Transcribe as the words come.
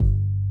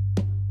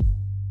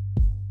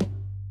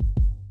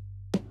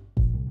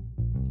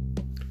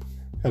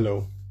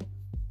Hello,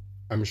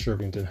 I'm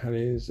Shervington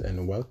Hannes,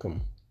 and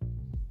welcome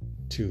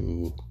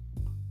to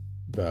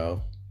the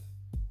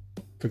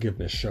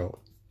Forgiveness Show.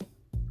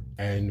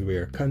 And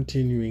we're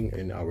continuing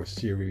in our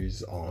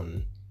series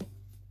on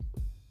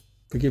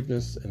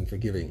forgiveness and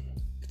forgiving.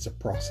 It's a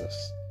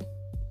process.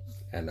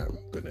 And I'm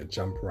going to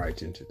jump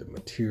right into the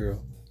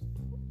material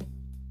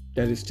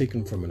that is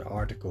taken from an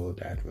article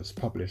that was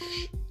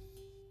published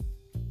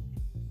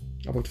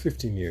about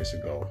 15 years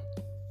ago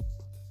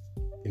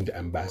in the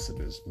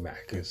Ambassadors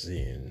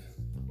magazine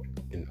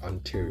in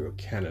Ontario,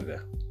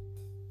 Canada,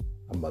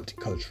 a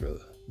multicultural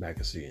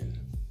magazine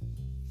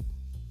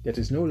that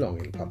is no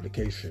longer in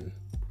publication,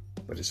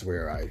 but is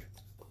where I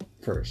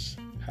first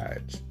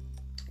had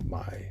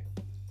my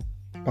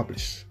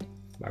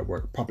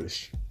work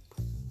published.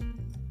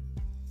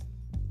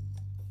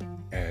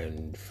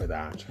 And for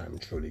that, I'm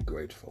truly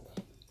grateful.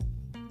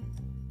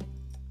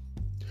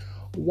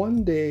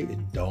 One day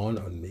it dawned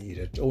on me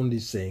that only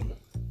saying,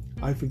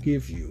 "I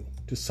forgive you,"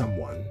 to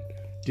someone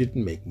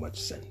didn't make much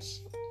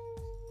sense.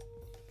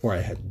 For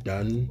I had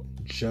done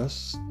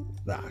just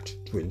that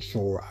to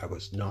ensure I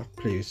was not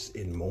placed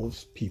in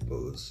most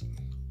people's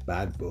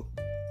bad book,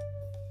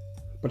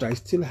 but I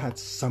still had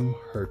some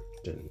hurt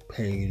and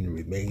pain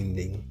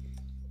remaining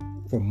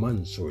for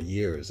months or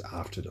years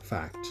after the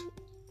fact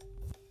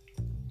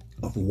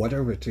of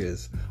whatever it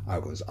is I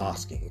was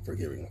asking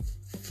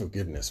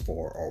forgiveness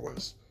for or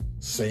was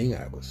saying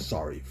I was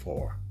sorry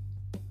for.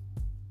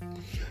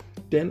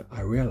 Then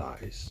I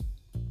realized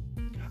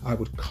I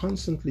would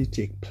constantly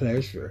take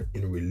pleasure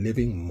in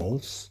reliving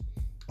most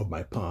of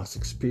my past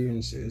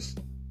experiences,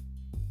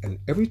 and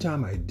every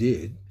time I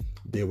did,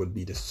 there would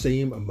be the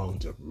same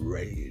amount of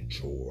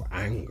rage or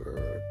anger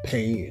or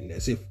pain,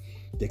 as if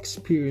the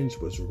experience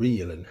was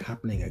real and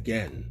happening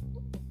again,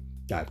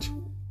 that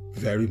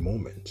very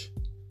moment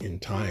in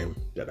time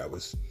that I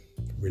was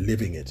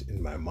reliving it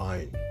in my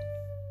mind.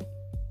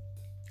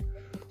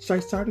 So I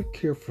started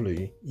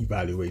carefully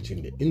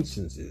evaluating the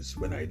instances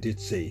when I did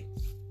say,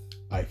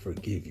 "I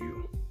forgive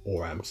you,"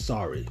 or "I'm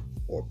sorry,"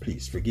 or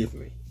 "please forgive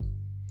me,"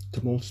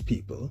 to most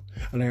people,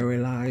 and I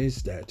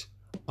realized that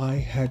I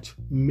had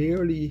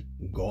merely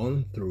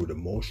gone through the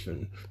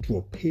motion to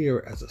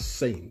appear as a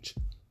saint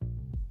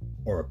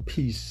or a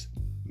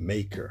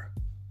peacemaker.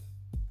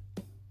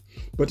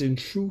 But in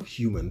true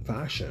human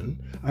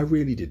fashion, I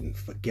really didn't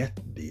forget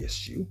the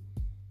issue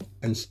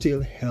and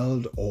still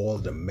held all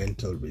the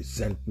mental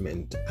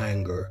resentment,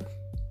 anger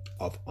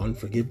of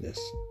unforgiveness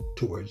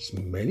towards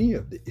many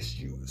of the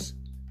issues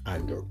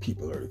and or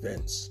people or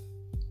events.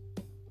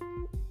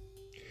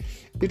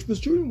 It was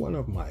during one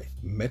of my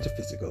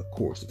metaphysical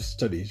course of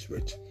studies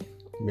with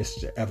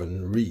Mr.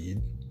 Evan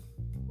Reed,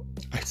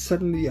 I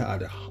suddenly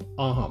had an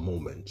aha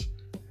moment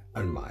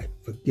and my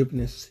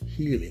forgiveness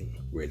healing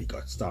really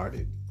got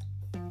started.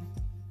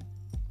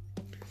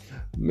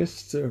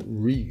 Mr.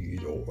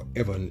 Reed, or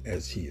Evan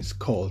as he is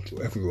called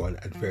to everyone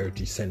at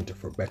Verity Center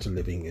for Better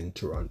Living in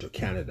Toronto,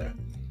 Canada,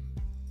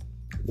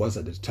 was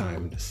at the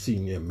time the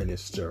senior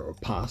minister or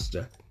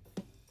pastor,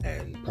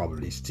 and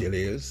probably still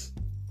is.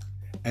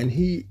 And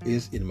he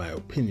is, in my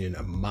opinion,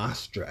 a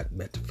master at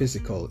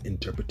metaphysical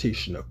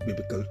interpretation of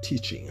biblical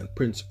teaching and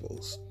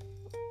principles.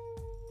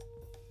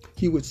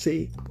 He would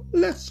say,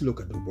 let's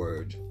look at the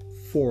word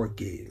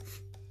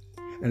forgive,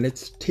 and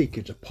let's take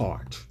it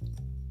apart.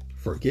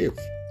 Forgive.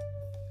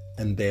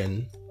 And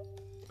then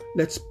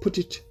let's put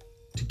it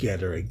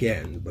together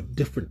again, but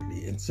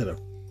differently. Instead of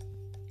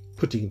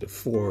putting the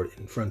for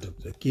in front of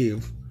the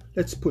give,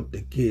 let's put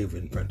the give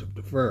in front of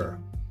the for,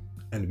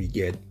 and we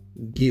get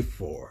give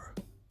for.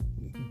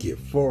 Give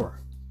for.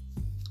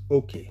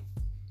 Okay.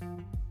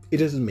 It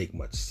doesn't make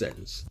much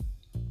sense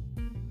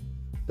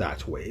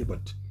that way,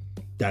 but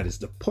that is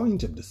the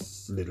point of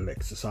this little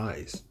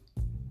exercise.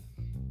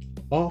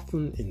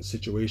 Often in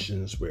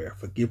situations where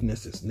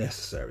forgiveness is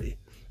necessary,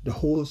 the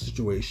whole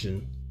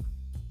situation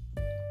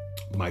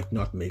might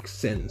not make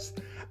sense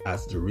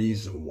as the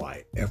reason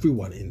why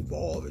everyone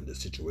involved in the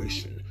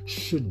situation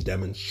should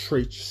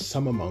demonstrate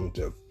some amount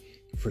of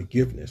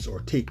forgiveness or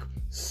take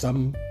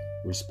some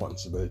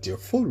responsibility or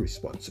full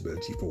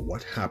responsibility for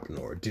what happened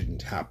or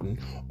didn't happen,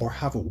 or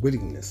have a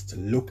willingness to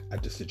look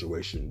at the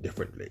situation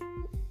differently.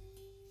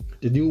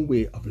 The new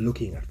way of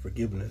looking at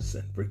forgiveness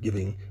and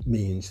forgiving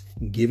means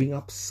giving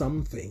up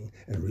something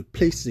and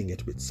replacing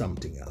it with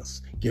something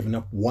else, giving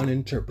up one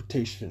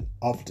interpretation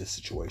of the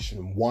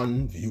situation,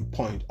 one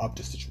viewpoint of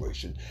the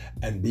situation,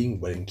 and being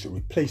willing to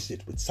replace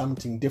it with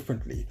something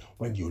differently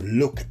when you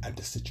look at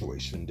the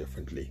situation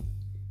differently.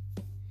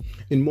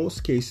 In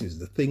most cases,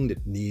 the thing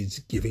that needs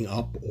giving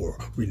up or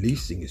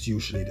releasing is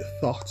usually the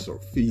thoughts or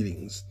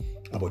feelings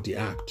about the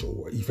act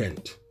or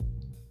event,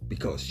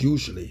 because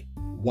usually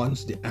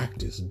once the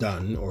act is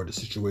done or the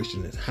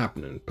situation has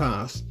happened and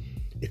passed,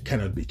 it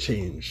cannot be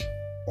changed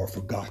or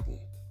forgotten.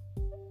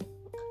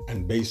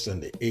 And based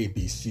on the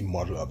ABC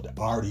model of the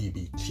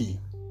REBT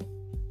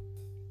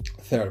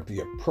therapy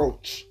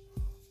approach,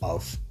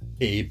 of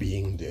A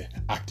being the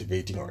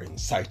activating or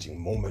inciting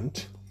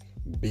moment,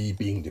 B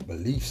being the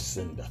beliefs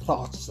and the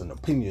thoughts and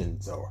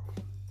opinions or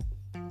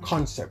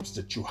concepts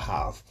that you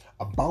have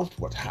about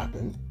what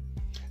happened,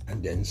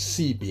 and then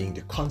C being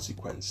the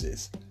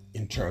consequences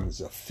in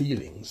terms of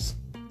feelings,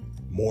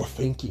 more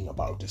thinking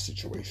about the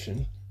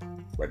situation,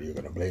 whether you're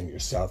going to blame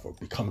yourself or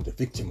become the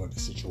victim of the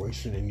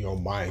situation in your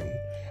mind,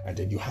 and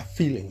then you have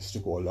feelings to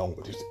go along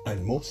with it,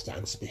 and most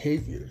times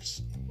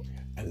behaviors.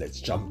 And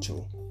let's jump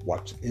to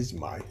what is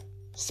my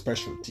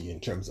specialty in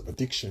terms of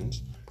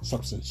addictions: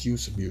 substance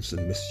use, abuse,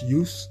 and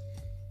misuse,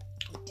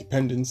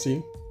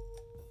 dependency.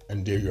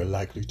 And there you're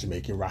likely to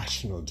make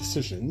irrational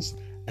decisions,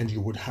 and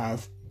you would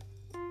have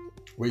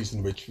ways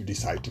in which you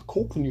decide to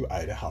cope, and you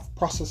either have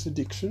process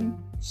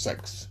addiction,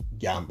 sex,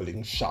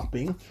 gambling,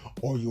 shopping,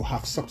 or you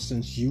have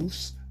substance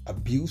use,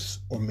 abuse,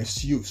 or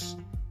misuse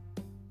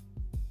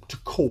to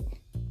cope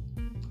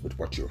with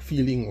what you're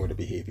feeling or the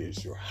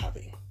behaviors you're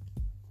having.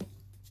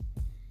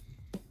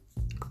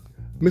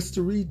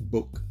 Mr. Reed's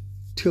book,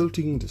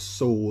 Tilting the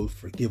Soul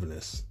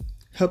Forgiveness,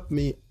 helped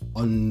me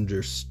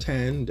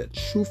understand that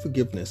true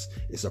forgiveness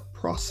is a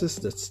process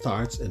that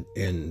starts and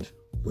ends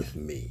with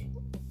me.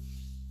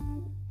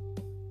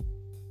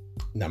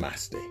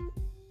 Namaste.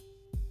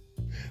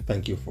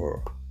 Thank you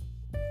for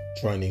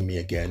joining me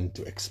again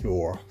to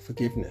explore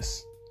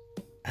forgiveness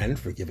and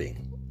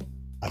forgiving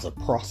as a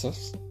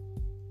process.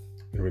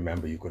 And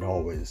remember, you can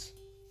always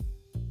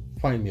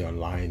find me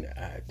online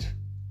at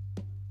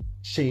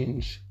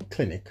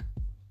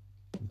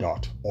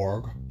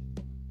changeclinic.org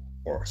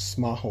or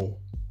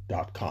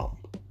smahoo.com.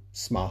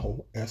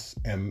 Smahoo,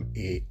 SMAHOO.com.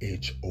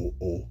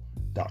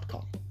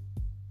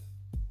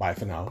 Bye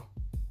for now,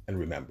 and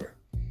remember,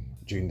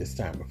 during this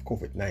time of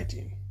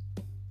COVID-19,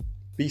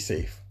 be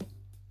safe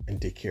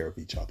and take care of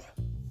each other.